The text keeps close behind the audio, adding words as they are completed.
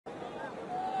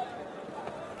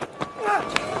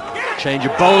Change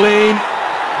of bowling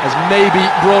has maybe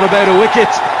brought about a wicket.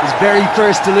 His very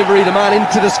first delivery, the man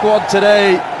into the squad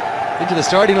today, into the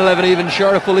starting 11 even,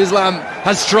 Shoriful Islam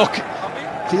has struck.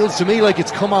 Feels to me like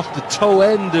it's come off the toe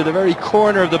end or the very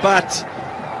corner of the bat.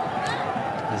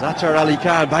 As Attar Ali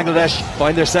Khan, Bangladesh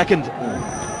find their second.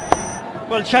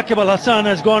 Well, Shakib Al Hasan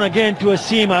has gone again to a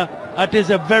seamer. That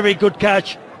is a very good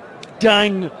catch,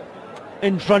 dying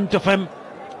in front of him.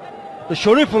 The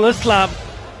Shoriful Islam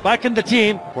back in the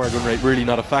team. Forward run rate really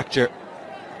not a factor.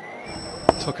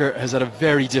 Tucker has had a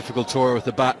very difficult tour with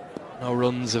the bat. No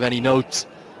runs of any note.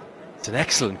 It's an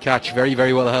excellent catch, very,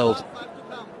 very well held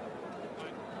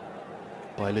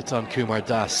by Litan Kumar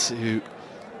Das, who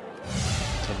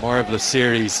had a marvellous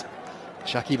series.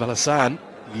 Shakib Al Hasan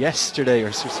yesterday, or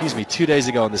excuse me, 2 days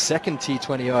ago on the second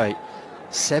T20I,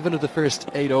 7 of the first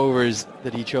 8 overs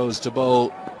that he chose to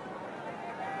bowl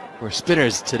were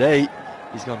spinners. Today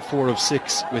he's gone 4 of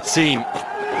 6 with seam.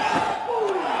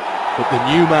 But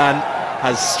the new man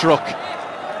has struck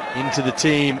into the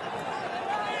team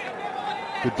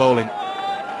with bowling.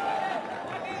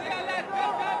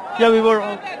 Yeah, we were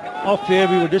off air,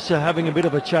 we were just having a bit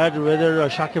of a chat whether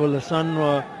Shakib Al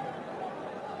Hasan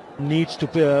needs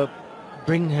to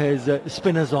bring his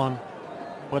spinners on,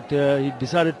 but he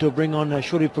decided to bring on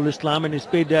Shoriful Islam, and he's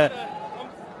paid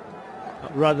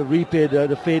rather repaid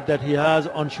the faith that he has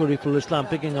on Shoriful Islam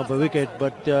picking up a wicket.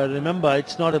 But remember,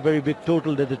 it's not a very big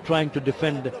total that they're trying to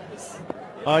defend.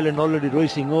 Ireland already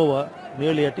racing over,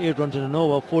 nearly at 8 runs in an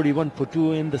over, 41 for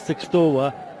 2 in the 6th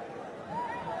over.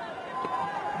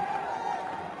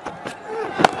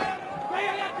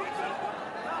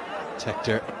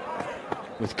 Tector,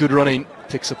 with good running,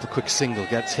 picks up a quick single,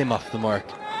 gets him off the mark.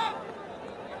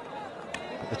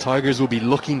 What the Tigers will be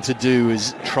looking to do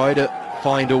is try to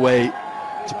find a way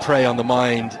to prey on the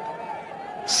mind.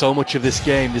 So much of this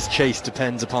game, this chase,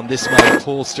 depends upon this man.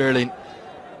 Paul Stirling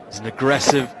is an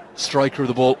aggressive striker of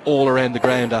the ball all around the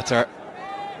ground, Attar.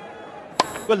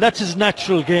 Well, that's his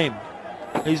natural game.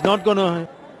 He's not going to,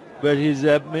 but he's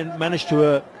managed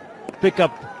to pick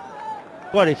up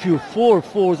quite a few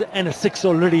 4-4s and a 6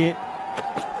 already.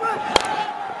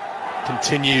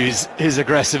 Continues his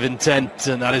aggressive intent,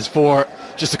 and that is 4.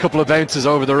 Just a couple of bounces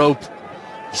over the rope.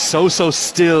 So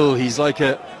still. He's like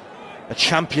a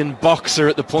champion boxer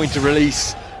at the point of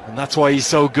release, and that's why he's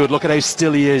so good. Look at how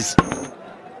still he is.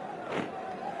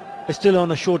 He's still on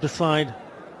the shorter side,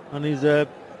 and he's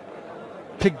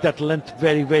picked that length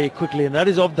very, very quickly, and that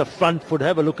is off the front foot.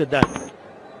 Have a look at that.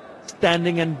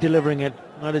 Standing and delivering it.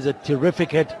 That is a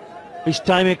terrific hit. He's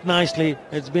timing it nicely.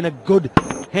 It's been a good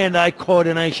hand-eye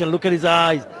coordination. Look at his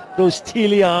eyes, those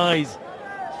steely eyes.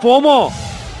 4 more.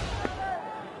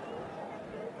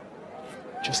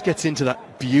 Just gets into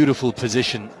that beautiful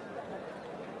position.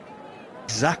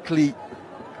 Exactly.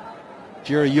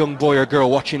 If you're a young boy or girl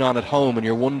watching on at home and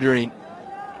you're wondering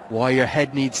why your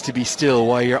head needs to be still,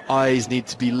 why your eyes need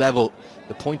to be level,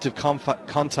 the point of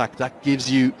contact, that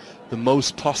gives you the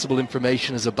most possible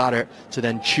information as a batter to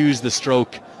then choose the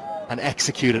stroke and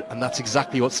execute it, and that's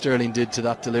exactly what Stirling did to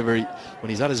that delivery. When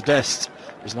he's at his best,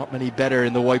 there's not many better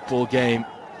in the white ball game.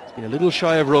 He's been a little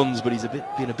shy of runs, but he's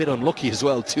been a bit unlucky as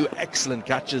well. 2 excellent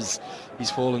catches he's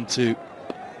fallen to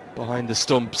behind the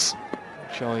stumps,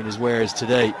 showing his wares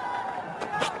today.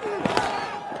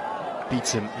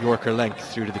 Beats him Yorker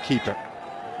length through to the keeper.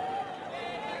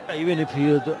 Even if he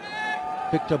had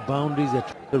picked up boundaries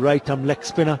at the right arm leg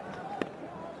spinner.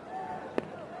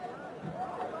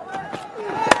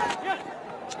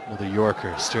 Another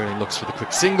Yorker. Stirling looks for the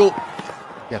quick single.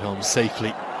 Get home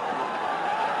safely.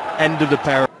 End of the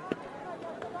power.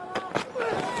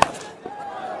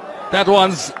 That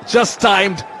one's just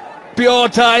timed. Pure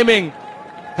timing.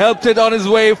 Helped it on his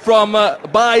way from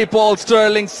by Paul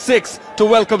Stirling 6 to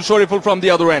welcome Shoriful from the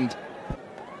other end.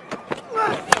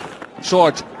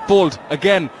 Short, pulled,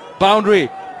 again, boundary,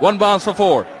 1 bounce for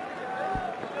 4.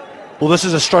 Well, this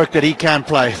is a stroke that he can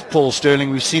play, Paul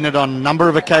Stirling. We've seen it on a number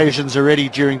of occasions already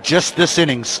during just this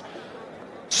innings.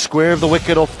 Square of the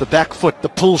wicket off the back foot, the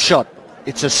pull shot.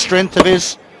 It's a strength of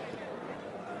his.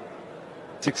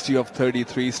 60 of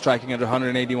 33, striking at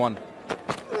 181.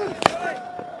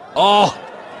 Oh,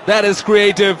 that is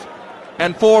creative.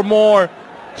 And 4 more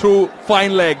through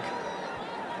fine leg.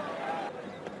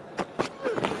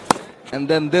 And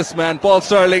then this man, Paul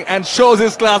Stirling, and shows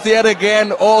his class yet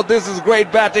again. Oh, this is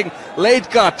great batting. Late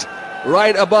cut,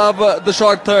 right above the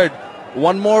short third.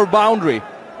 1 more boundary.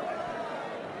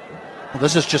 Well,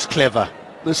 this is just clever.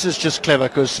 This is just clever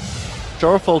because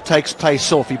Shoriful takes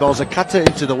pace off. He bowls a cutter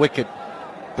into the wicket.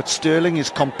 But Stirling is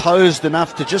composed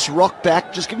enough to just rock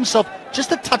back, just give himself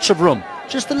just a touch of room,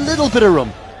 just a little bit of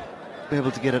room. be able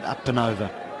to get it up and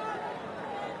over.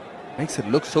 Makes it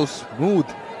look so smooth,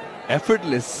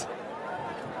 effortless.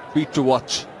 Sweet to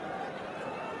watch.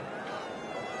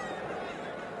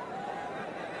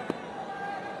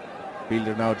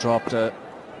 Fielder now dropped a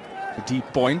deep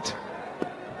point.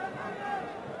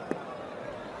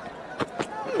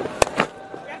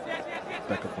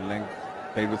 Back of the length.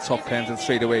 Played with soft hands and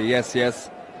straight away. Yes, yes.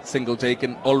 Single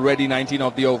taken. Already 19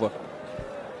 of the over.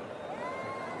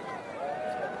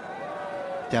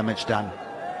 Damage done.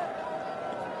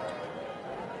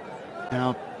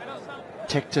 Now,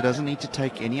 Tector doesn't need to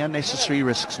take any unnecessary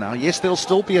risks now. Yes, there'll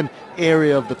still be an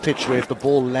area of the pitch where if the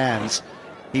ball lands,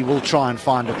 he will try and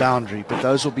find a boundary, but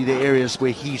those will be the areas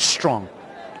where he's strong.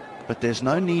 But there's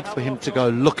no need for him to go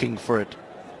looking for it.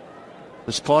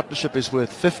 This partnership is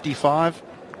worth 55.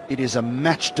 It is a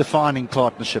match-defining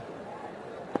partnership.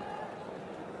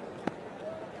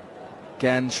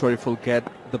 Can Shoriful get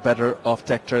the better of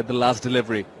Tector at the last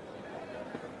delivery?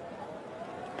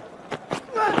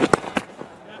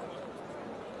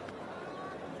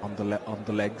 On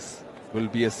the legs will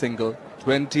be a single.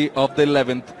 20 of the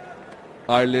 11th.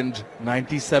 Ireland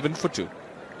 97 for 2.